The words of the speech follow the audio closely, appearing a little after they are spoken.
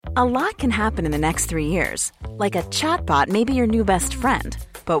A lot can happen in the next 3 years. Like a chatbot may be your new best friend.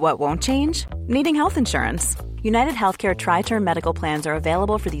 But what won't change? Needing health insurance. United Healthcare Tri-Term Medical Plans are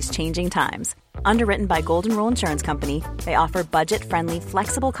available for these changing times. Underwritten by Golden Rule Insurance Company, they offer budget-friendly,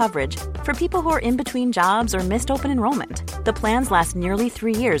 flexible coverage for people who are in between jobs or missed open enrollment. The plans last nearly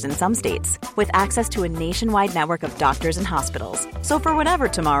 3 years in some states, with access to a nationwide network of doctors and hospitals. So for whatever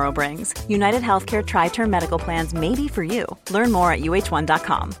tomorrow brings, United Healthcare Tri-Term Medical Plans may be for you. Learn more at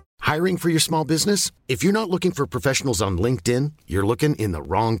uh1.com. Hiring for your small business? If you're not looking for professionals on LinkedIn, you're looking in the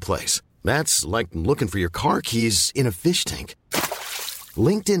wrong place. That's like looking for your car keys in a fish tank.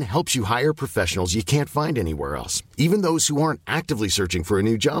 LinkedIn helps you hire professionals you can't find anywhere else, even those who aren't actively searching for a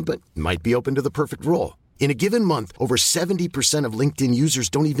new job but might be open to the perfect role. In a given month, over 70% of LinkedIn users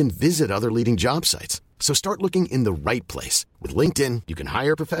don't even visit other leading job sites. So start looking in the right place. With LinkedIn, you can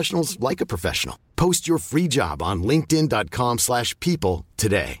hire professionals like a professional. Post your free job on linkedin.com/people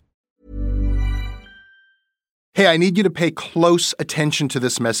today. Hey, I need you to pay close attention to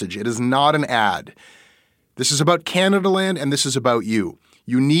this message. It is not an ad. This is about Canadaland, and this is about you.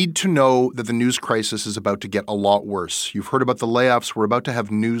 You need to know that the news crisis is about to get a lot worse. You've heard about the layoffs. We're about to have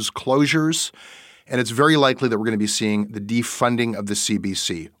news closures, and it's very likely that we're going to be seeing the defunding of the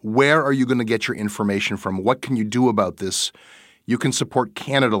CBC. Where are you going to get your information from? What can you do about this? You can support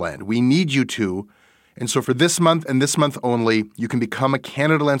Canadaland. We need you to. And so for this month and this month only, you can become a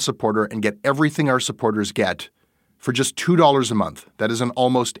Canadaland supporter and get everything our supporters get for just $2 a month. That is an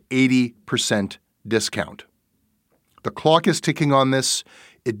almost 80% discount. The clock is ticking on this.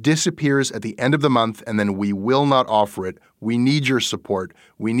 It disappears at the end of the month, and then we will not offer it. We need your support.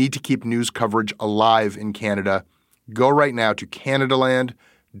 We need to keep news coverage alive in Canada. Go right now to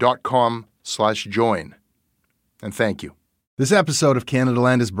canadaland.com/join. And thank you. This episode of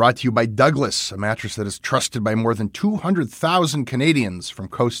Canadaland is brought to you by Douglas, a mattress that is trusted by more than 200,000 Canadians from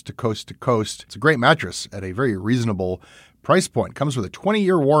coast to coast to coast. It's a great mattress at a very reasonable price point. Comes with a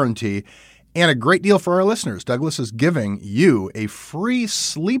 20-year warranty and a great deal for our listeners. Douglas is giving you a free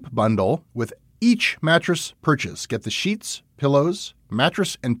sleep bundle with each mattress purchase. Get the sheets, pillows,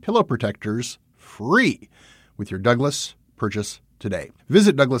 mattress, and pillow protectors free with your Douglas purchase today.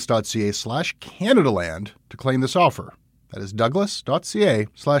 Visit douglas.ca/Canadaland to claim this offer. That is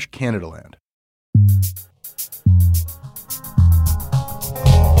douglas.ca/Canadaland.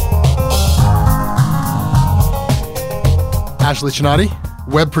 Ashley Chinati,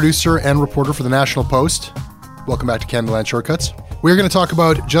 web producer and reporter for the National Post. Welcome back to Canadaland Shortcuts. We're going to talk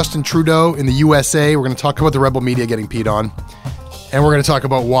about Justin Trudeau in the USA. We're going to talk about the Rebel media getting peed on. And we're going to talk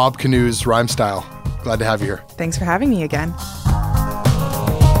about Wab Kinu's rhyme style. Glad to have you here. Thanks for having me again.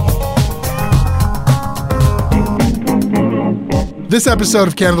 This episode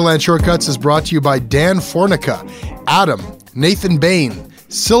of Canadaland Shortcuts is brought to you by Dan Fornica, Adam, Nathan Bain,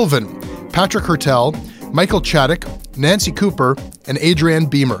 Sylvan, Patrick Hertel, Michael Chaddock, Nancy Cooper, and Adrienne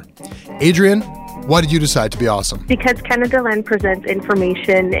Beamer. Adrienne, why did you decide to be awesome? Because Canadaland presents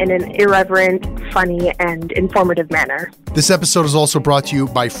information in an irreverent, funny, and informative manner. This episode is also brought to you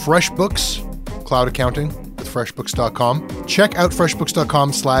by FreshBooks, cloud accounting with FreshBooks.com. Check out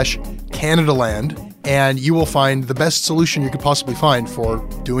FreshBooks.com/Canadaland. And you will find the best solution you could possibly find for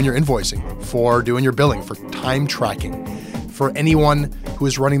doing your invoicing, for doing your billing, for time tracking, for anyone who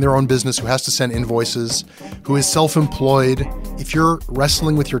is running their own business, who has to send invoices, who is self-employed. If you're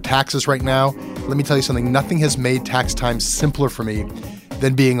wrestling with your taxes right now, let me tell you something. Nothing has made tax time simpler for me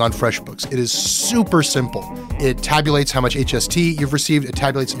than being on FreshBooks. It is super simple. It tabulates how much HST you've received. It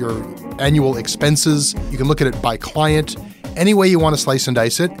tabulates your annual expenses. You can look at it by client. Any way you want to slice and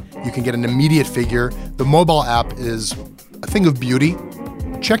dice it, you can get an immediate figure. The mobile app is a thing of beauty.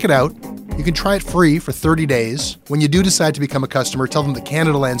 Check it out. You can try it free for 30 days. When you do decide to become a customer, tell them that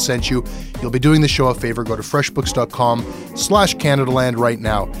Canadaland sent you. You'll be doing the show a favor. Go to freshbooks.com/Canadaland right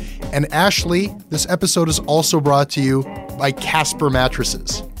now. And Ashley, this episode is also brought to you by Casper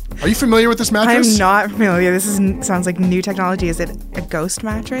Mattresses. Are you familiar with this mattress? I'm not familiar. This sounds like new technology. Is it a ghost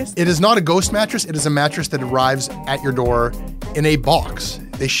mattress? It is not a ghost mattress. It is a mattress that arrives at your door in a box.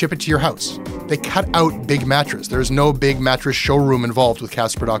 They ship it to your house. They cut out Big Mattress. There's no Big Mattress showroom involved with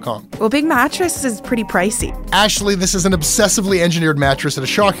Casper.com. Well, Big Mattress is pretty pricey. Ashley, this is an obsessively engineered mattress at a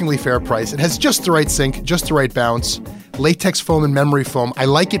shockingly fair price. It has just the right sink, just the right bounce. Latex foam and memory foam. I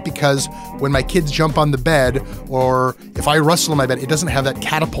like it because when my kids jump on the bed or if I rustle in my bed, it doesn't have that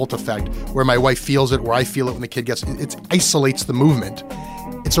catapult effect where my wife feels it, where I feel it when the kid gets it. It isolates the movement.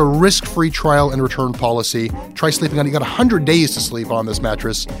 It's a risk-free trial and return policy. Try sleeping on it. You got 100 days to sleep on this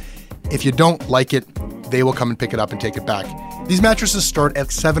mattress. If you don't like it, they will come and pick it up and take it back. These mattresses start at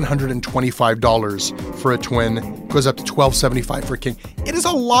 $725 for a twin, goes up to $1,275 for a king. It is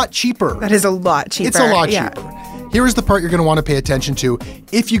a lot cheaper. That is a lot cheaper. It's a lot cheaper. Here is the part you're going to want to pay attention to.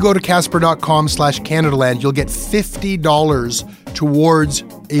 If you go to Casper.com/Canadaland, you'll get $50 towards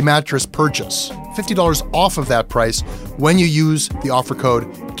a mattress purchase. $50 off of that price when you use the offer code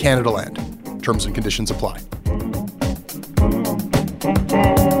CanadaLand. Terms and conditions apply.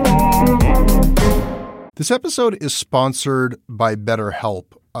 This episode is sponsored by BetterHelp.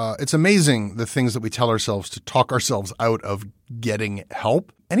 It's amazing the things that we tell ourselves to talk ourselves out of getting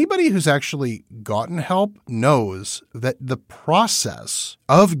help. Anybody who's actually gotten help knows that the process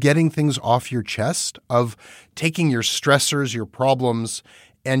of getting things off your chest, of taking your stressors, your problems,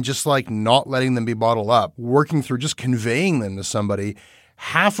 and just like not letting them be bottled up, working through just conveying them to somebody,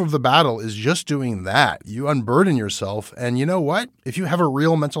 half of the battle is just doing that. You unburden yourself. And you know what? If you have a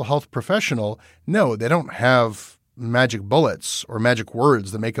real mental health professional, no, they don't have magic bullets or magic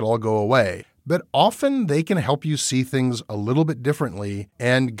words that make it all go away. But often they can help you see things a little bit differently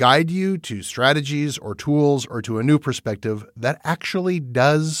and guide you to strategies or tools or to a new perspective that actually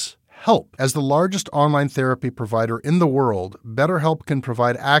does help. As the largest online therapy provider in the world, BetterHelp can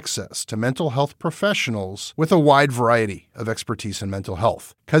provide access to mental health professionals with a wide variety of expertise in mental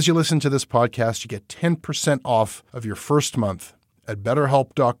health. Because you listen to this podcast, you get 10% off of your first month at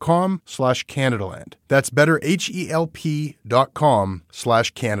betterhelp.com/Canadaland. That's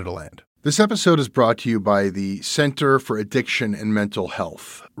betterhelp.com/Canadaland. This episode is brought to you by the Center for Addiction and Mental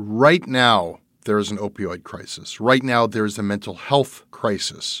Health. Right now, there is an opioid crisis. Right now, there is a mental health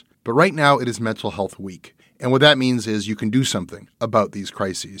crisis. But right now, it is Mental Health Week. And what that means is you can do something about these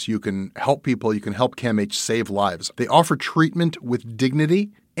crises. You can help people. You can help CAMH save lives. They offer treatment with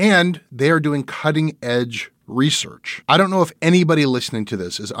dignity, and they are doing cutting-edge research. I don't know if anybody listening to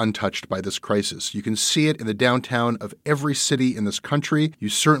this is untouched by this crisis. You can see it in the downtown of every city in this country. You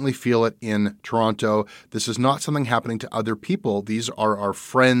certainly feel it in Toronto. This is not something happening to other people. These are our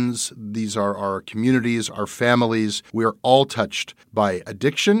friends. These are our communities, our families. We are all touched by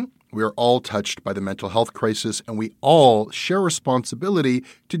addiction. We are all touched by the mental health crisis, and we all share responsibility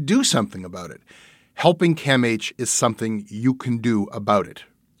to do something about it. Helping CAMH is something you can do about it.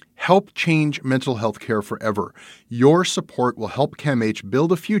 Help change mental health care forever. Your support will help CAMH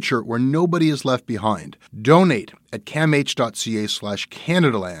build a future where nobody is left behind. Donate at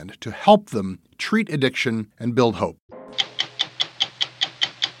camh.ca/Canadaland to help them treat addiction and build hope.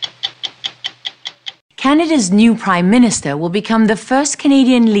 Canada's new Prime Minister will become the first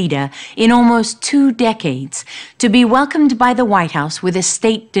Canadian leader in almost 2 decades to be welcomed by the White House with a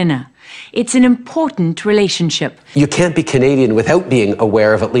state dinner. It's an important relationship. You can't be Canadian without being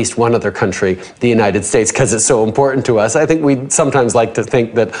aware of at least one other country, the United States, because it's so important to us. I think we sometimes like to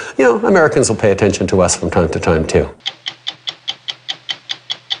think that, Americans will pay attention to us from time to time, too.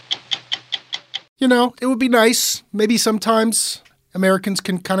 It would be nice. Maybe sometimes Americans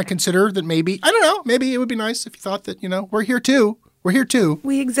can kind of consider that maybe it would be nice if you thought that, we're here too. We're here too.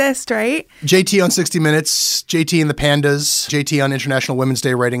 We exist, right? JT on 60 Minutes, JT and the Pandas, JT on International Women's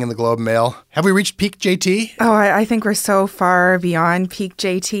Day writing in the Globe and Mail. Have we reached peak JT? Oh, I think we're so far beyond peak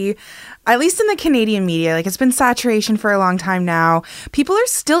JT. At least in the Canadian media, it's been saturation for a long time now. People are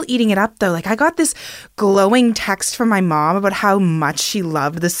still eating it up, though. I got this glowing text from my mom about how much she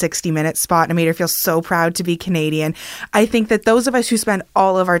loved the 60 Minutes spot and it made her feel so proud to be Canadian. I think that those of us who spend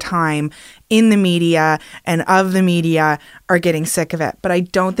all of our time in the media and of the media are getting sick of it. But I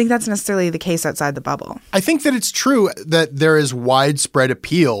don't think that's necessarily the case outside the bubble. I think that it's true that there is widespread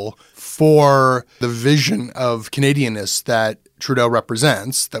appeal for the vision of Canadianness that Trudeau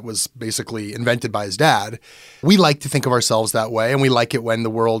represents, that was basically invented by his dad. We like to think of ourselves that way, and we like it when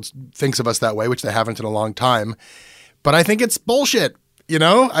the world thinks of us that way, which they haven't in a long time. But I think it's bullshit,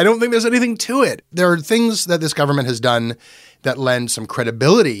 I don't think there's anything to it. There are things that this government has done that lend some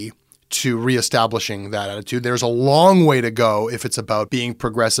credibility to reestablishing that attitude. There's a long way to go if it's about being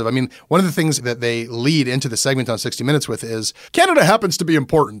progressive. I mean, one of the things that they lead into the segment on 60 Minutes with is Canada happens to be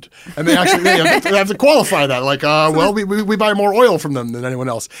important. And they actually they have to qualify that. We buy more oil from them than anyone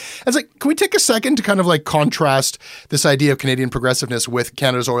else. It's can we take a second to kind of contrast this idea of Canadian progressiveness with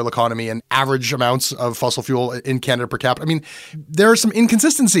Canada's oil economy and average amounts of fossil fuel in Canada per capita? I mean, there are some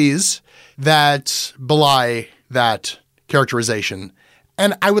inconsistencies that belie that characterization.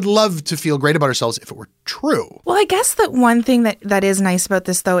 And I would love to feel great about ourselves if it were true. Well, I guess that one thing that is nice about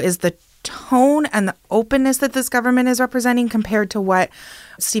this, though, is the tone and the openness that this government is representing compared to what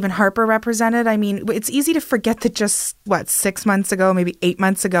Stephen Harper represented. I mean, it's easy to forget that just, 6 months ago, maybe 8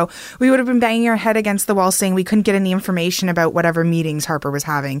 months ago, we would have been banging our head against the wall saying we couldn't get any information about whatever meetings Harper was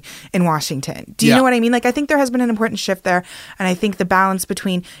having in Washington. Do you know what I mean? Like, I think there has been an important shift there. And I think the balance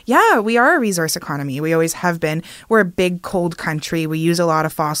between, we are a resource economy. We always have been. We're a big cold country. We use a lot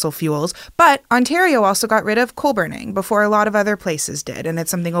of fossil fuels. But Ontario also got rid of coal burning before a lot of other places did. And it's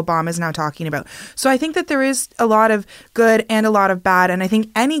something Obama is now talking about. So I think that there is a lot of good and a lot of bad. And I think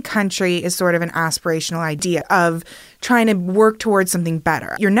any country is sort of an aspirational idea of trying to work towards something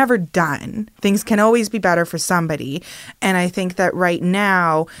better. You're never done. Things can always be better for somebody. And I think that right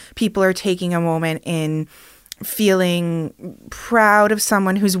now, people are taking a moment in feeling proud of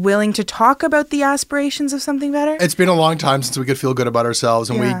someone who's willing to talk about the aspirations of something better. It's been a long time since we could feel good about ourselves,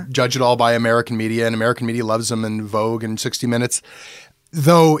 and we judge it all by American media, and American media loves them, and Vogue and 60 Minutes.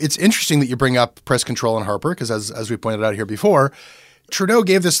 Though it's interesting that you bring up press control and Harper, because as we pointed out here before, Trudeau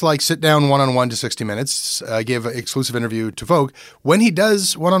gave this sit-down one-on-one to 60 Minutes, gave an exclusive interview to Vogue. When he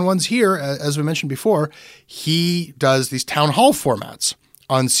does one-on-ones here, as we mentioned before, he does these town hall formats.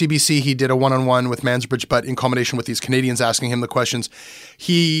 On CBC, he did a one-on-one with Mansbridge, but in combination with these Canadians asking him the questions.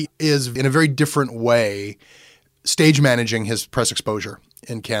 He is, in a very different way, stage managing his press exposure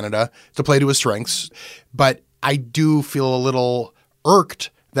in Canada to play to his strengths. But I do feel a little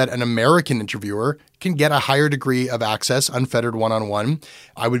irked that an American interviewer can get a higher degree of access, unfettered one-on-one.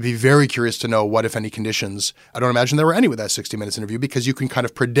 I would be very curious to know what, if any, conditions. I don't imagine there were any with that 60 Minutes interview, because you can kind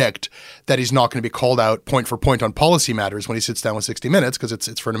of predict that he's not going to be called out point for point on policy matters when he sits down with 60 Minutes, because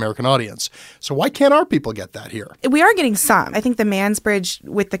it's for an American audience. So why can't our people get that here? We are getting some. I think the Mansbridge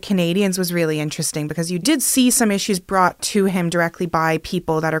with the Canadians was really interesting, because you did see some issues brought to him directly by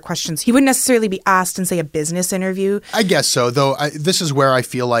people that are questions he wouldn't necessarily be asked in, say, a business interview. I guess so, though. This is where I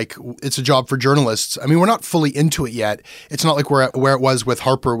feel like it's a job for journalists. I mean, we're not fully into it yet. It's not like where it was with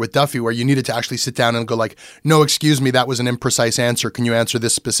Harper, with Duffy, where you needed to actually sit down and go no, excuse me, that was an imprecise answer. Can you answer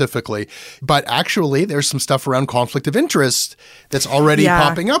this specifically? But actually, there's some stuff around conflict of interest that's already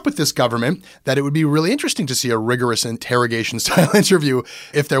popping up with this government that it would be really interesting to see a rigorous interrogation-style interview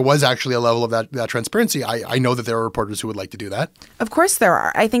if there was actually a level of that transparency. I know that there are reporters who would like to do that. Of course there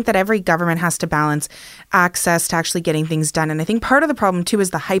are. I think that every government has to balance access to actually getting things done. And I think part of the problem, too,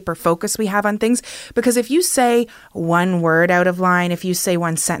 is the hyper-focus we have on things. Because if you say one word out of line, if you say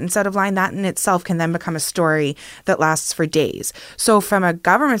one sentence out of line, that in itself can then become a story that lasts for days. So from a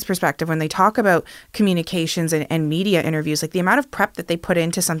government's perspective, when they talk about communications and media interviews, the amount of prep that they put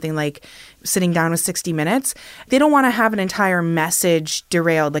into something like sitting down with 60 Minutes, they don't want to have an entire message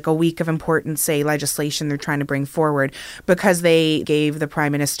derailed, like a week of important, say, legislation they're trying to bring forward, because they gave the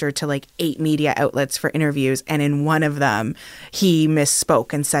Prime Minister to 8 media outlets for interviews, and in one of them he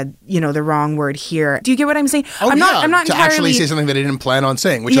misspoke and said, the wrong word here. Do you get what I'm saying? I'm not to entirely actually say something that he didn't plan on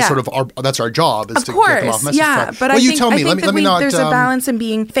saying, which is sort of that's our job, is to get them off message track. But well, I think, tell me. I think let me not. There's a balance in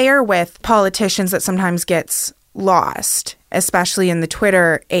being fair with politicians that sometimes gets lost, especially in the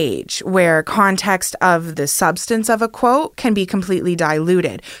Twitter age, where context of the substance of a quote can be completely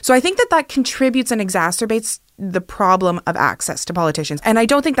diluted. So I think that contributes and exacerbates the problem of access to politicians. And I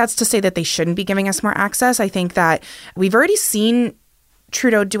don't think that's to say that they shouldn't be giving us more access. I think that we've already seen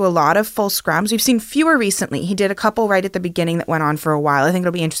Trudeau do a lot of full scrums. We've seen fewer recently. He did a couple right at the beginning that went on for a while. I think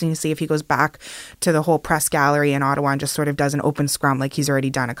it'll be interesting to see if he goes back to the whole press gallery in Ottawa and just sort of does an open scrum like he's already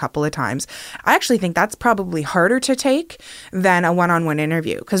done a couple of times. I actually think that's probably harder to take than a one-on-one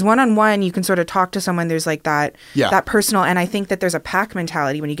interview, because one-on-one you can sort of talk to someone. There's that personal, and I think that there's a pack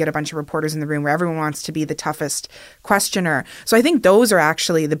mentality when you get a bunch of reporters in the room where everyone wants to be the toughest questioner. So I think those are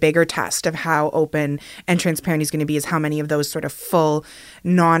actually the bigger test of how open and transparent he's going to be, is how many of those sort of full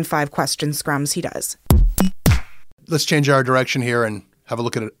non-5 question scrums he does. Let's change our direction here and have a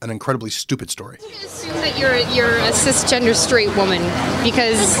look at an incredibly stupid story. I assume that you're a cisgender straight woman,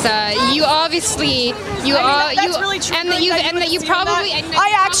 because you obviously that's really true. and that you probably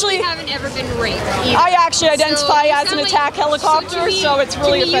haven't ever been raped either. I actually identify as an attack helicopter, so it's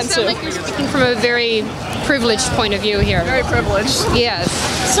really offensive. You sound like you're speaking from a very privileged point of view here. Very privileged. Yes.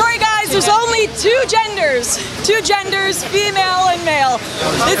 Sorry guys, there's only two genders, female and male.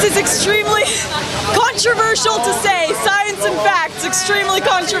 This is extremely controversial to say. Science and facts, extremely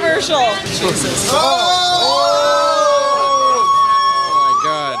controversial. Jesus. Oh my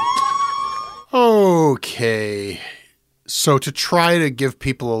God. Okay. So to try to give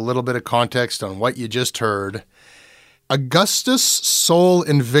people a little bit of context on what you just heard, Augustus Sol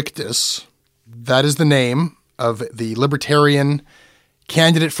Invictus, that is the name of the Libertarian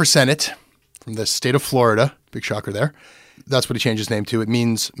candidate for Senate from the state of Florida, big shocker there, That's what he changed his name to. It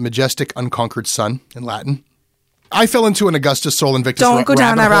means majestic, unconquered sun in Latin. I fell into an Augustus Sol Invictus Don't go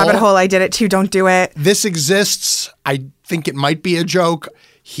down that rabbit hole. I did it too. Don't do it. This exists. I think it might be a joke.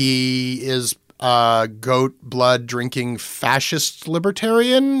 He is a goat blood drinking fascist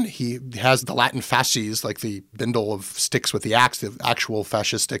libertarian. He has the Latin fasces, like the bindle of sticks with the axe, the actual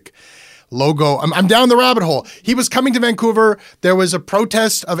fascistic logo. I'm down the rabbit hole. He was coming to Vancouver. There was a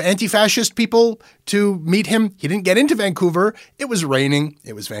protest of anti-fascist people to meet him. He didn't get into Vancouver. It was raining.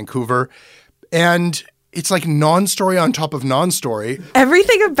 It was Vancouver. And it's like non-story on top of non-story.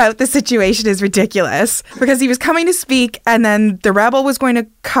 Everything about the situation is ridiculous because he was coming to speak and then the Rebel was going to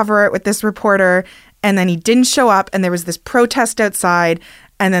cover it with this reporter and then he didn't show up and there was this protest outside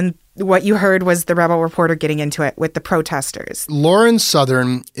and then what you heard was the Rebel reporter getting into it with the protesters. Lauren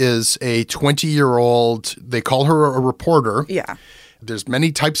Southern is a 20-year-old, they call her a reporter. Yeah. There's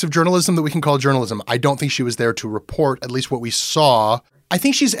many types of journalism that we can call journalism. I don't think she was there to report, at least what we saw. I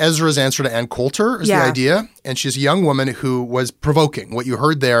think she's Ezra's answer to Ann Coulter is the idea. And she's a young woman who was provoking. What you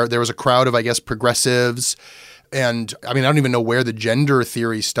heard there was a crowd of, I guess, progressives. And I mean, I don't even know where the gender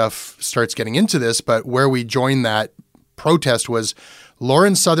theory stuff starts getting into this, but where we joined that protest was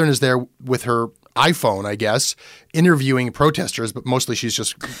Lauren Southern is there with her iPhone, I guess, interviewing protesters, but mostly she's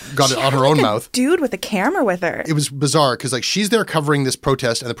just got it on her own mouth. Dude with a camera with her. It was bizarre because like she's there covering this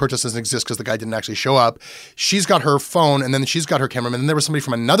protest and the protest doesn't exist because the guy didn't actually show up. She's got her phone and then she's got her cameraman. And then there was somebody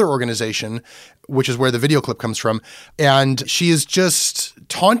from another organization, which is where the video clip comes from. And she is just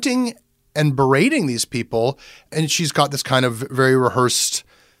taunting and berating these people. And she's got this kind of very rehearsed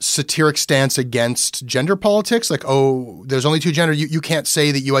satiric stance against gender politics. Like, oh, there's only two genders. You can't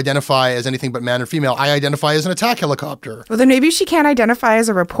say that you identify as anything but man or female. I identify as an attack helicopter. Well, then maybe she can't identify as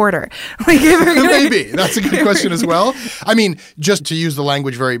a reporter. Maybe. That's a good question as well. I mean, just to use the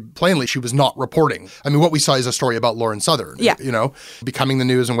language very plainly, she was not reporting. I mean, what we saw is a story about Lauren Southern, you know, becoming the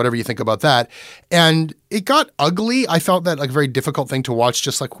news and whatever you think about that. And it got ugly. I felt that like a very difficult thing to watch.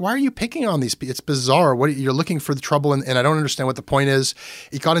 Just like, why are you picking on these people? It's bizarre. You're looking for the trouble and I don't understand what the point is.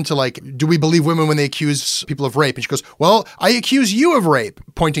 It got into like, do we believe women when they accuse people of rape? And she goes, well, I accuse you of rape,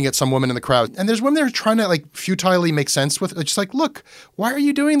 pointing at some woman in the crowd. And there's women there trying to like futilely make sense with it. It's just like, look, why are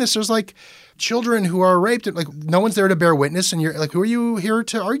you doing this? There's like children who are raped. Like no one's there to bear witness. And you're like, who are you here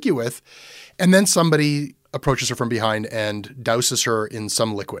to argue with? And then somebody approaches her from behind and douses her in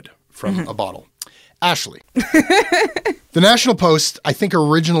some liquid from a bottle. Ashley. The National Post, I think,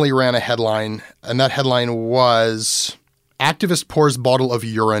 originally ran a headline, and that headline was, activist pours bottle of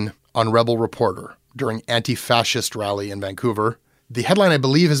urine on rebel reporter during anti-fascist rally in Vancouver. The headline, I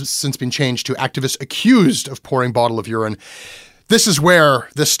believe, has since been changed to activist accused of pouring bottle of urine. This is where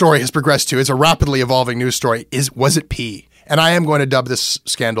this story has progressed to. It's a rapidly evolving news story. Was it pee? And I am going to dub this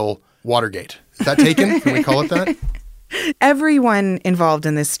scandal Watergate. Is that taken? Can we call it that? Everyone involved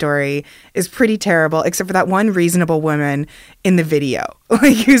in this story is pretty terrible, except for that one reasonable woman in the video.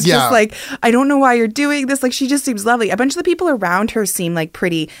 Like, who's just like, I don't know why you're doing this. Like, she just seems lovely. A bunch of the people around her seem like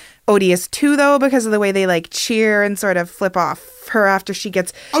pretty odious too, though, because of the way they like cheer and sort of flip off her after she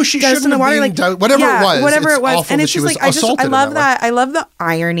gets doused in the water. Like, whatever it was. And it's just like, I love that. I love the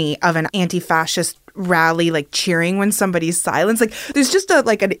irony of an anti-fascist rally, like cheering when somebody's silenced. Like there's just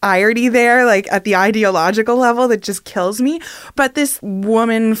an irony there, like at the ideological level that just kills me. But this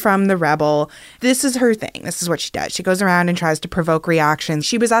woman from the Rebel, this is her thing. This is what she does. She goes around and tries to provoke reactions.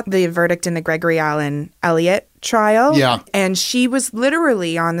 She was at the verdict in the Gregory Allen Elliott trial. Yeah. And she was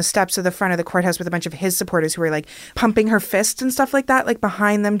literally on the steps of the front of the courthouse with a bunch of his supporters who were like pumping her fists and stuff like that, like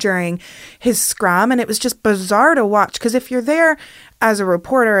behind them during his scrum. And it was just bizarre to watch because if you're there as a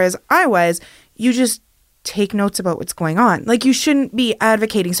reporter, as I was, you just take notes about what's going on. Like you shouldn't be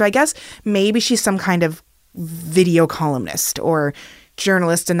advocating. So I guess maybe she's some kind of video columnist or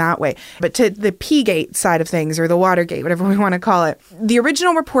journalist in that way. But to the P-gate side of things, or the Watergate, whatever we want to call it, the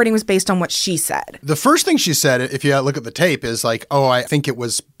original reporting was based on what she said. The first thing she said, if you look at the tape, is like, oh, I think it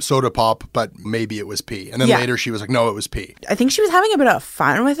was soda pop, but maybe it was pee. And then later she was like, no, it was pee. I think she was having a bit of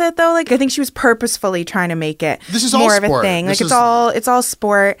fun with it, though. Like I think she was purposefully trying to make it more of a thing. Like it's all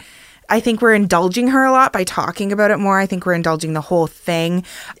sport. I think we're indulging her a lot by talking about it more. I think we're indulging the whole thing.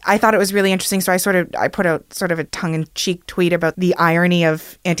 I thought it was really interesting. So I put out sort of a tongue-in-cheek tweet about the irony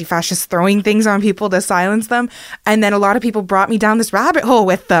of anti-fascists throwing things on people to silence them. And then a lot of people brought me down this rabbit hole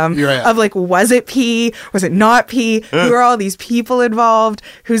with them of like, was it pee? Was it not pee? Who are all these people involved?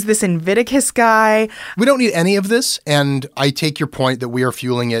 Who's this Invictus guy? We don't need any of this. And I take your point that we are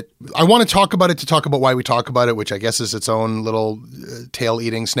fueling it. I want to talk about it to talk about why we talk about it, which I guess is its own little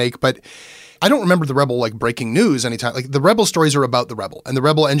tail-eating snake. But I don't remember the Rebel like breaking news anytime. Like the Rebel stories are about the Rebel, and the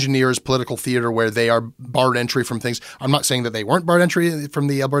Rebel engineers political theater where they are barred entry from things. I'm not saying that they weren't barred entry from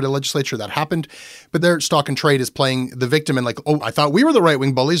the Alberta legislature. That happened, but their stock and trade is playing the victim and like, oh, I thought we were the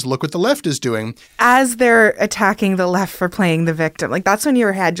right-wing bullies. Look what the left is doing. As they're attacking the left for playing the victim, like that's when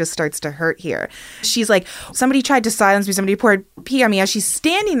your head just starts to hurt here. She's like, somebody tried to silence me. Somebody poured pee on me as she's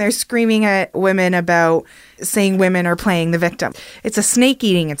standing there screaming at women about saying women are playing the victim. It's a snake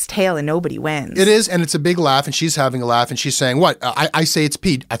eating its tail and nobody wins. It is, and it's a big laugh, and she's having a laugh, and she's saying, what? I say it's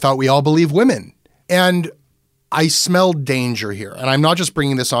Pete. I thought we all believe women. And I smell danger here. And I'm not just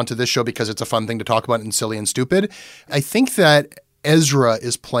bringing this onto this show because it's a fun thing to talk about and silly and stupid. I think that Ezra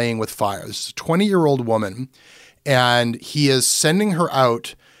is playing with fire. This is a 20-year-old woman, and he is sending her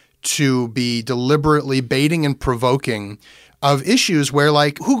out to be deliberately baiting and provoking of issues where,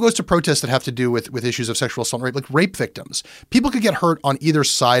 like, who goes to protests that have to do with issues of sexual assault and rape? Like rape victims. People could get hurt on either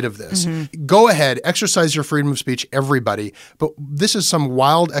side of this. Mm-hmm. Go ahead, exercise your freedom of speech, everybody. But this is some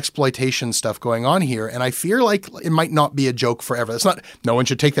wild exploitation stuff going on here, and I fear like it might not be a joke forever. It's not. No one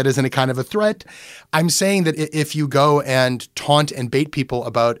should take that as any kind of a threat. I'm saying that if you go and taunt and bait people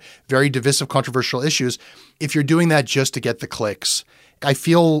about very divisive, controversial issues, if you're doing that just to get the clicks, I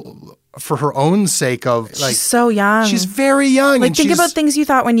feel for her own sake of like, she's so young. She's very young. Like and think about things you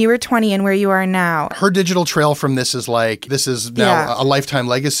thought when you were 20 and where you are now. Her digital trail from this is like, this is now a lifetime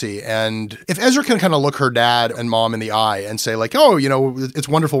legacy. And if Ezra can kind of look her dad and mom in the eye and say like, oh, you know, it's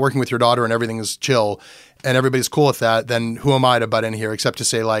wonderful working with your daughter and everything is chill and everybody's cool with that, then who am I to butt in here except to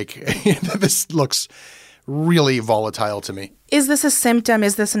say like, this looks really volatile to me. Is this a symptom?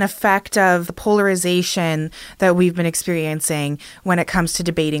 Is this an effect of the polarization that we've been experiencing when it comes to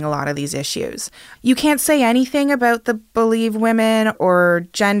debating a lot of these issues? You can't say anything about the Believe Women or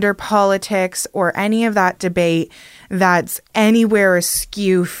gender politics or any of that debate that's anywhere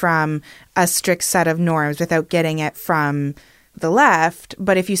askew from a strict set of norms without getting it from the left.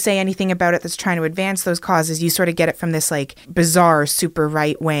 But if you say anything about it that's trying to advance those causes, you sort of get it from this like bizarre super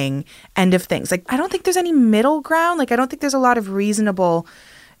right wing end of things. Like I don't think there's any middle ground. Like I don't think there's a lot of reasonable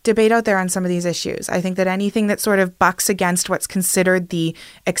debate out there on some of these issues. I think that anything that sort of bucks against what's considered the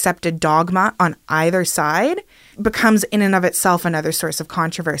accepted dogma on either side becomes in and of itself another source of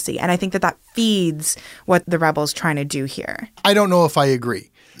controversy. And I think that that feeds what the Rebels trying to do here. I don't know if I agree.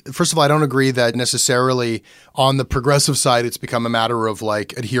 First of all, I don't agree that necessarily on the progressive side, it's become a matter of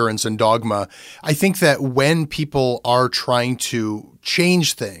like adherence and dogma. I think that when people are trying to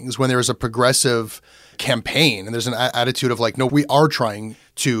change things, when there is a progressive campaign and there's an attitude of like, no, we are trying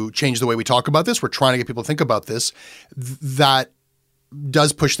to change the way we talk about this. We're trying to get people to think about this. That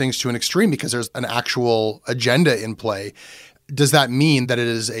does push things to an extreme because there's an actual agenda in play. Does that mean that it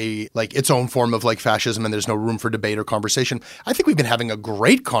is its own form of like fascism and there's no room for debate or conversation? I think we've been having a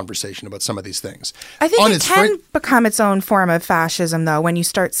great conversation about some of these things. I think it can become its own form of fascism, though, when you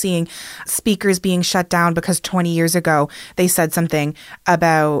start seeing speakers being shut down because 20 years ago they said something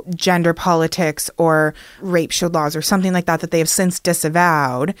about gender politics or rape shield laws or something like that they have since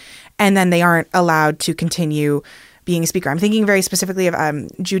disavowed, and then they aren't allowed to continue being a speaker. I'm thinking very specifically of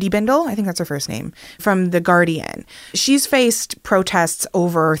Judy Bindel, I think that's her first name, from The Guardian. She's faced protests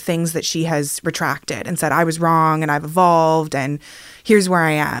over things that she has retracted and said, I was wrong and I've evolved and here's where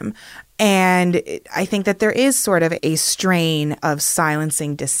I am. And I think that there is sort of a strain of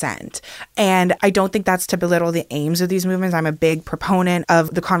silencing dissent. And I don't think that's to belittle the aims of these movements. I'm a big proponent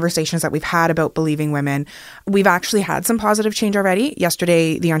of the conversations that we've had about believing women. We've actually had some positive change already.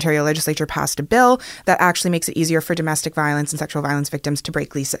 Yesterday, the Ontario legislature passed a bill that actually makes it easier for domestic violence and sexual violence victims to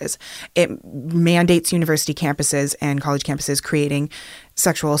break leases. It mandates university campuses and college campuses creating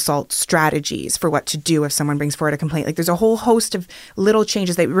sexual assault strategies for what to do if someone brings forward a complaint. Like there's a whole host of little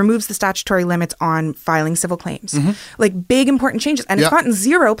changes that removes the statutory limits on filing civil claims. Mm-hmm. Like big important changes. And it's gotten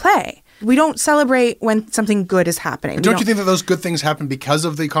zero play. We don't celebrate when something good is happening. Don't you think that those good things happen because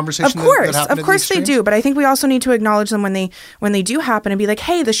of the conversation that happened? Of course they do. But I think we also need to acknowledge them when they do happen and be like,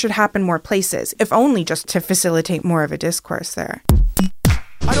 hey, this should happen more places, if only just to facilitate more of a discourse there.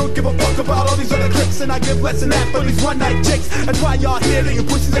 I don't give a fuck about all these other clips, and I give less than that for these one-night chicks. That's why y'all hear that your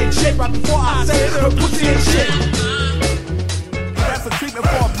pussies ain't shit right before I say it, her pussy ain't shit. That's a treatment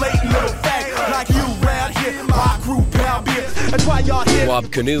for a blatant little fag like you round here. My crew pound beer. That's why y'all hear. Wab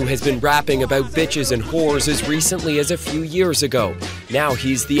Kinew has been rapping about bitches and whores as recently as a few years ago. Now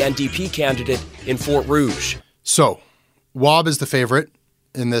he's the NDP candidate in Fort Rouge. So, Wab is the favorite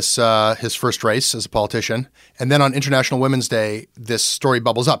in this his first race as a politician. And then on International Women's Day, this story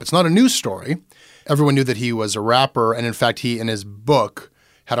bubbles up. It's not a news story. Everyone knew that he was a rapper. And in fact, he, in his book,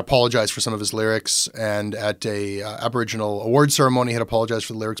 had apologized for some of his lyrics, and at a Aboriginal award ceremony had apologized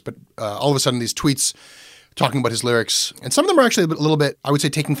for the lyrics. But all of a sudden, these tweets talking about his lyrics, and some of them are actually a little bit, I would say,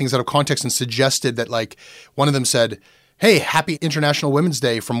 taking things out of context and suggested that, like, one of them said, "Hey, happy International Women's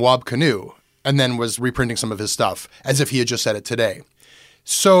Day from Wab Kinew," and then was reprinting some of his stuff as if he had just said it today.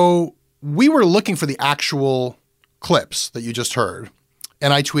 So we were looking for the actual clips that you just heard.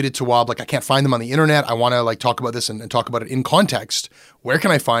 And I tweeted to Wab, like, I can't find them on the internet. I want to, like, talk about this and talk about it in context. Where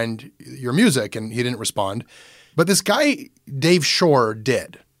can I find your music? And he didn't respond. But this guy, Dave Shore,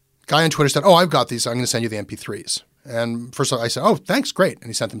 did. Guy on Twitter said, "Oh, I've got these. I'm going to send you the MP3s." And first I said, "Oh, thanks, great." And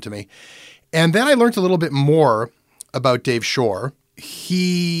he sent them to me. And then I learned a little bit more about Dave Shore.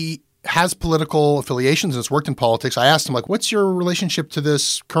 He has political affiliations and has worked in politics. I asked him, like, what's your relationship to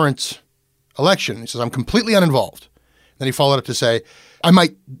this current election? He says, "I'm completely uninvolved." Then he followed up to say, "I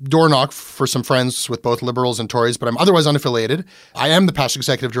might door knock for some friends with both Liberals and Tories, but I'm otherwise unaffiliated. I am the past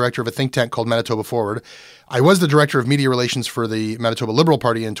executive director of a think tank called Manitoba Forward. I was the director of media relations for the Manitoba Liberal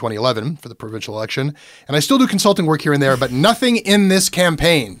Party in 2011 for the provincial election. And I still do consulting work here and there, but nothing in this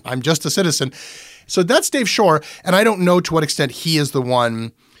campaign. I'm just a citizen." So that's Dave Shore. And I don't know to what extent he is the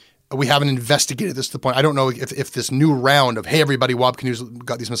one. We haven't investigated this to the point. I don't know if this new round of, "Hey, everybody, Wab Kinew's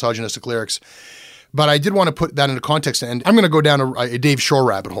got these misogynistic lyrics." But I did want to put that into context, and I'm going to go down a Dave Shore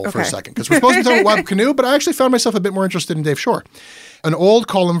rabbit hole for a second, because we're supposed to be talking about Wab Kinew, but I actually found myself a bit more interested in Dave Shore. An old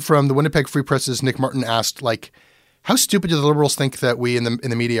column from the Winnipeg Free Press's Nick Martin asked, like, how stupid do the Liberals think that we in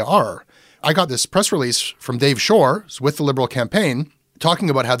the media are? I got this press release from Dave Shore with the Liberal campaign talking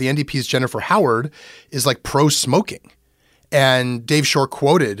about how the NDP's Jennifer Howard is like pro-smoking. And Dave Shore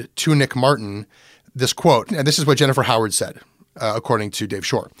quoted to Nick Martin this quote, and this is what Jennifer Howard said, according to Dave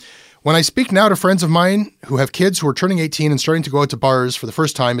Shore. "When I speak now to friends of mine who have kids who are turning 18 and starting to go out to bars for the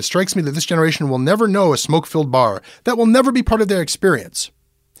first time, it strikes me that this generation will never know a smoke-filled bar. That will never be part of their experience."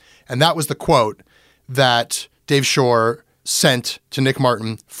 And that was the quote that Dave Shore sent to Nick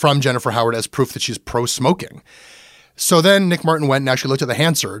Martin from Jennifer Howard as proof that she's pro-smoking. So then Nick Martin went and actually looked at the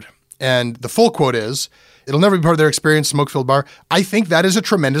Hansard, and the full quote is, "It'll never be part of their experience, smoke-filled bar." I think that is a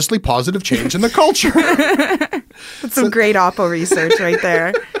tremendously positive change in the culture. That's some great Oppo research right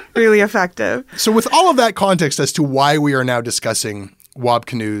there. Really effective. So with all of that context as to why we are now discussing Wab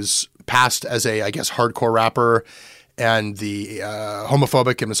Kinew's past as a, I guess, hardcore rapper and the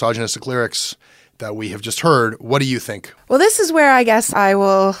homophobic and misogynistic lyrics that we have just heard, what do you think? Well, this is where I guess I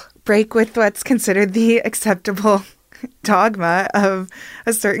will break with what's considered the acceptable dogma of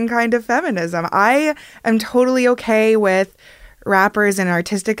a certain kind of feminism. I am totally okay with rappers and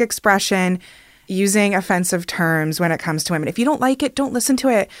artistic expression using offensive terms when it comes to women. If you don't like it, don't listen to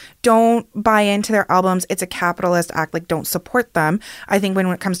it. Don't buy into their albums. It's a capitalist act. Like, don't support them. I think when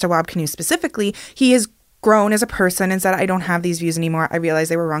it comes to Wab Kinew specifically, he is grown as a person and said, "I don't have these views anymore. I realized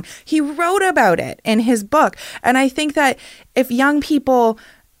they were wrong." He wrote about it in his book. And I think that if young people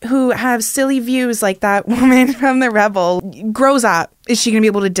who have silly views like that woman from The Rebel grows up, is she going to be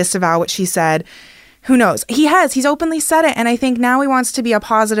able to disavow what she said? Who knows? He's openly said it. And I think now he wants to be a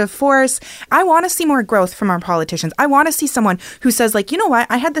positive force. I want to see more growth from our politicians. I want to see someone who says, like, you know what?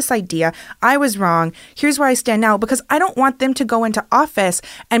 I had this idea. I was wrong. Here's where I stand now. Because I don't want them to go into office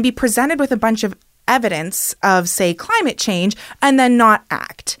and be presented with a bunch of evidence of, say, climate change and then not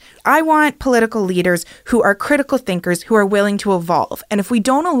act. I want political leaders who are critical thinkers, who are willing to evolve. And if we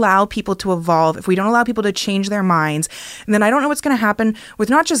don't allow people to evolve, if we don't allow people to change their minds, then I don't know what's going to happen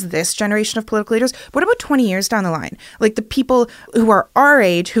with not just this generation of political leaders, but what about 20 years down the line? Like the people who are our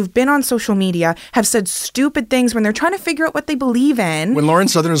age, who've been on social media, have said stupid things when they're trying to figure out what they believe in. When Lauren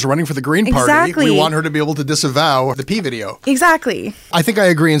Southern is running for the Green Party, we want her to be able to disavow the P video. Exactly. I think I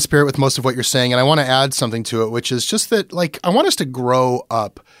agree in spirit with most of what you're saying, and I want to add something to it, which is just that, like, I want us to grow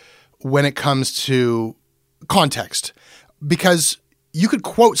up when it comes to context, because you could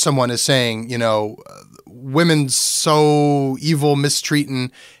quote someone as saying, you know, women's so evil, mistreating,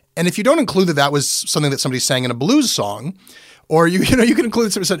 and if you don't include that was something that somebody sang in a blues song, or you can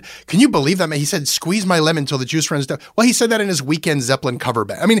include someone said, "Can you believe that man? He said, 'Squeeze my lemon till the juice runs down.'" Well, he said that in his Weekend Zeppelin cover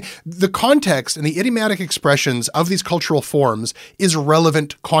band. I mean, the context and the idiomatic expressions of these cultural forms is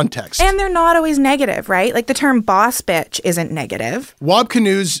relevant context. And they're not always negative, right? Like the term boss bitch isn't negative. Wab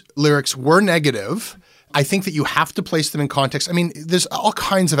Kinew's lyrics were negative. I think that you have to place them in context. I mean, there's all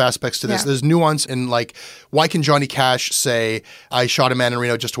kinds of aspects to this. Yeah. There's nuance in, like, why can Johnny Cash say, "I shot a man in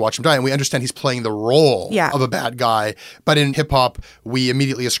Reno just to watch him die"? And we understand he's playing the role of a bad guy. But in hip hop, we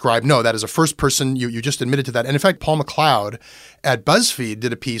immediately ascribe, no, that is a first person. You just admitted to that. And in fact, Paul McLeod at BuzzFeed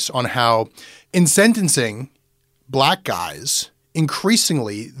did a piece on how in sentencing black guys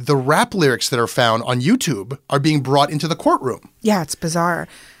increasingly the rap lyrics that are found on YouTube are being brought into the courtroom. Yeah, it's bizarre.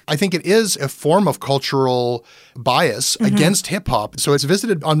 I think it is a form of cultural bias against hip-hop. So it's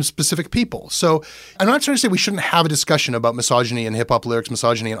visited on specific people. So I'm not trying to say we shouldn't have a discussion about misogyny in hip-hop lyrics,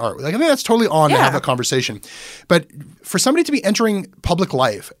 misogyny in art. Like, I think that's totally on to have that conversation. But for somebody to be entering public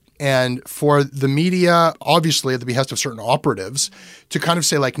life and for the media, obviously at the behest of certain operatives, to kind of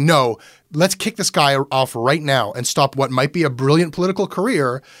say like, no, let's kick this guy off right now and stop what might be a brilliant political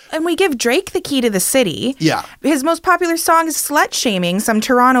career. And we give Drake the key to the city. Yeah. His most popular song is slut-shaming some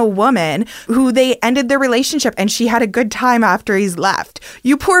Toronto woman who they ended their relationship and she had a good time after he's left.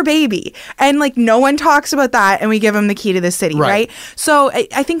 You poor baby. And like no one talks about that and we give him the key to the city, right? So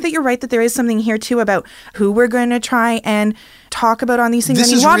I think that you're right that there is something here too about who we're going to try and talk about on these things.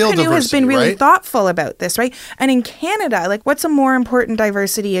 This is real diversity, has been really right? thoughtful about this, right? And in Canada, like what's a more important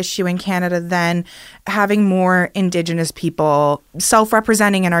diversity issue in Canada than having more Indigenous people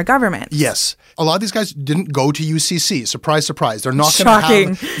self-representing in our government? Yes. A lot of these guys didn't go to UCC. Surprise, surprise. They're not going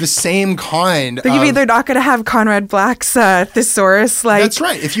to have the same kind of... They're not going to have Conrad Black's thesaurus. Like That's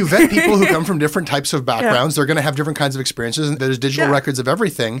right. If you vet people who come from different types of backgrounds, they're going to have different kinds of experiences. And there's digital records of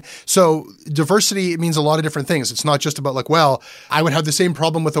everything. So diversity means a lot of different things. It's not just about like, well, I would have the same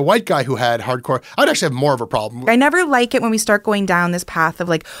problem with a white guy who had hardcore. I would actually have more of a problem. I never like it when we start going down this path of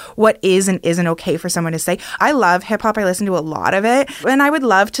like what is and isn't okay for someone to say. I love hip hop. I listen to a lot of it. And I would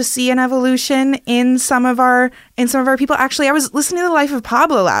love to see an evolution in some of our people. Actually, I was listening to The Life of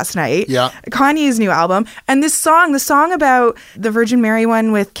Pablo last night. Yeah. Kanye's new album. And this song, the song about the Virgin Mary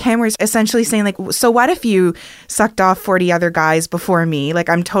one with Kim, was essentially saying like, so what if you sucked off 40 other guys before me? Like,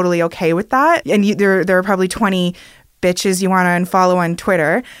 I'm totally okay with that. And there are probably 20 bitches you want to unfollow on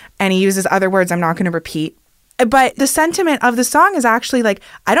Twitter. And he uses other words I'm not going to repeat. But the sentiment of the song is actually like,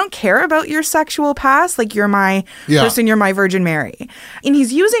 I don't care about your sexual past. Like, you're my person, you're my Virgin Mary. And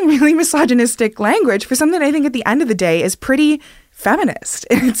he's using really misogynistic language for something that I think at the end of the day is pretty feminist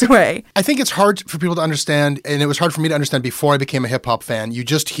in its way. I think it's hard for people to understand, and it was hard for me to understand before I became a hip-hop fan. You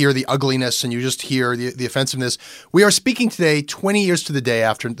just hear the ugliness and you just hear the offensiveness. We are speaking today, 20 years to the day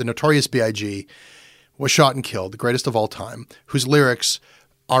after the Notorious B.I.G. was shot and killed, the greatest of all time, whose lyrics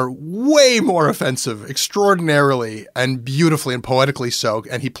are way more offensive, extraordinarily and beautifully and poetically so.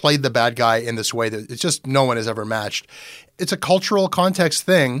 And he played the bad guy in this way that it's just no one has ever matched. It's a cultural context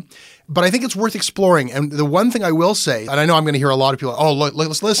thing, but I think it's worth exploring. And the one thing I will say, and I know I'm going to hear a lot of people,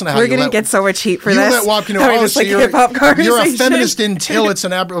 let's listen to how we're going to get so much heat for this. You let WAPKINU, so you're a feminist until it's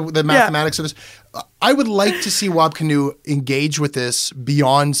the mathematics of this. I would like to see WAPKINU engage with this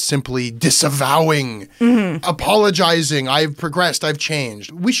beyond simply disavowing, apologizing, I've progressed, I've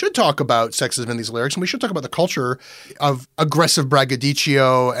changed. We should talk about sexism in these lyrics, and we should talk about the culture of aggressive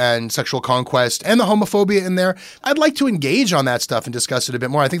braggadocio and sexual conquest and the homophobia in there. I'd like to engage on that stuff and discuss it a bit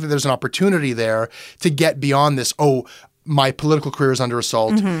more. I think that there's an opportunity there to get beyond this, my political career is under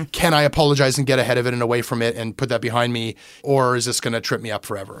assault. Can I apologize and get ahead of it and away from it and put that behind me? Or is this going to trip me up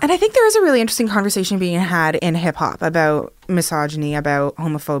forever? And I think there is a really interesting conversation being had in hip hop about misogyny, about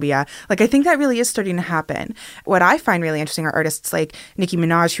homophobia. Like, I think that really is starting to happen. What I find really interesting are artists like Nicki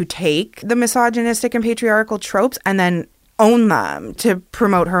Minaj who take the misogynistic and patriarchal tropes and then own them to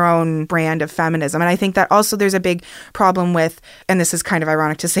promote her own brand of feminism. And I think that also there's a big problem with, and this is kind of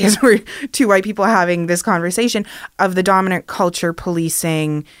ironic to say as we're two white people having this conversation, of the dominant culture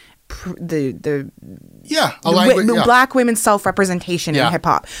policing black women's self-representation in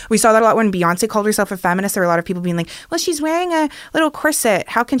hip-hop. We saw that a lot when Beyonce called herself a feminist. There were a lot of people being like, well, she's wearing a little corset.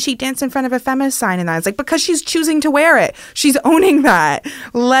 How can she dance in front of a feminist sign? And it's like, because she's choosing to wear it. She's owning that.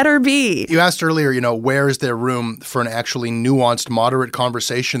 Let her be. You asked earlier, where is there room for an actually nuanced, moderate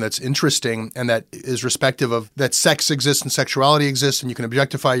conversation that's interesting and that is respective of that sex exists and sexuality exists and you can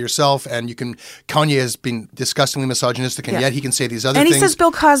objectify yourself and Kanye has been disgustingly misogynistic and yet he can say these other things. And he says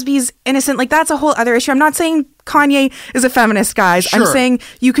Bill Cosby's innocent. Like, that's a whole other issue. I'm not saying Kanye is a feminist, guys. Sure. I'm saying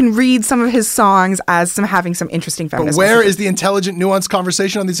you can read some of his songs as having some interesting feminist. But where is the intelligent, nuanced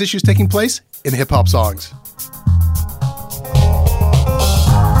conversation on these issues taking place? In hip-hop songs.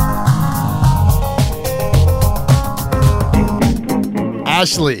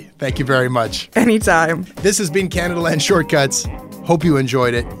 Ashley, thank you very much. Anytime. This has been Canadaland Shortcuts. Hope you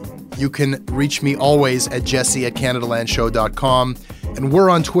enjoyed it. You can reach me always at jesse@canadalandshow.com. And we're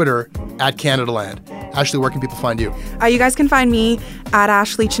on Twitter @Canadaland. Ashley, where can people find you? You guys can find me at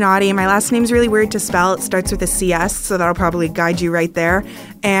Ashley Chinati. My last name's really weird to spell. It starts with a CS, so that'll probably guide you right there.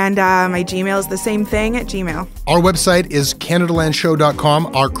 And my Gmail is the same thing at Gmail. Our website is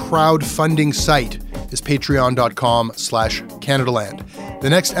CanadaLandShow.com. Our crowdfunding site is patreon.com/CanadaLand. The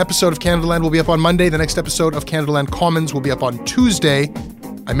next episode of Canadaland will be up on Monday. The next episode of Canadaland Commons will be up on Tuesday.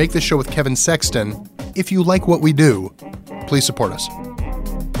 I make this show with Kevin Sexton. If you like what we do, please support us.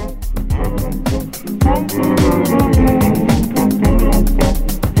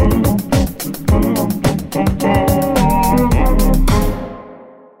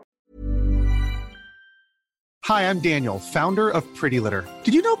 Hi, I'm Daniel, founder of Pretty Litter.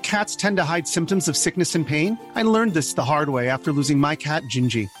 Did you know cats tend to hide symptoms of sickness and pain? I learned this the hard way after losing my cat,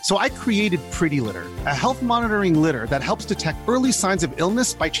 Gingy. So I created Pretty Litter, a health monitoring litter that helps detect early signs of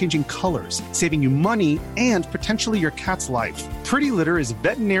illness by changing colors, saving you money and potentially your cat's life. Pretty Litter is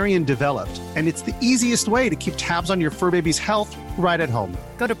veterinarian developed, and it's the easiest way to keep tabs on your fur baby's health right at home.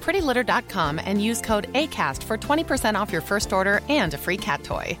 Go to prettylitter.com and use code ACAST for 20% off your first order and a free cat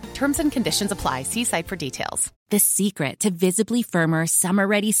toy. Terms and conditions apply. See site for details. The secret to visibly firmer,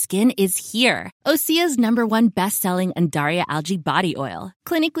 summer-ready skin is here. Osea's #1 best-selling Undaria Algae Body Oil.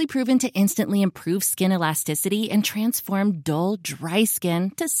 Clinically proven to instantly improve skin elasticity and transform dull, dry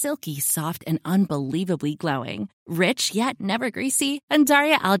skin to silky, soft, and unbelievably glowing. Rich yet never greasy,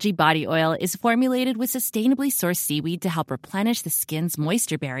 Undaria Algae Body Oil is formulated with sustainably sourced seaweed to help replenish the skin's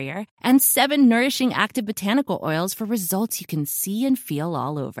moisture barrier, and 7 nourishing active botanical oils for results you can see and feel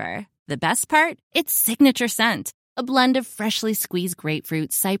all over. The best part? Its signature scent. A blend of freshly squeezed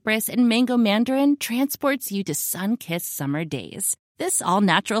grapefruit, cypress, and mango mandarin transports you to sun-kissed summer days. This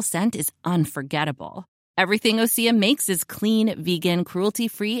all-natural scent is unforgettable. Everything Osea makes is clean, vegan,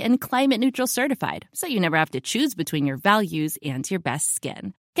 cruelty-free, and climate-neutral certified, so you never have to choose between your values and your best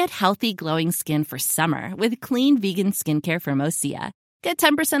skin. Get healthy, glowing skin for summer with clean, vegan skincare from Osea. Get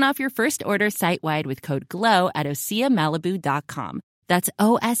 10% off your first order site-wide with code GLOW at OseaMalibu.com. That's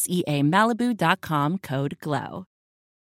OSEAMalibu.com, code GLOW.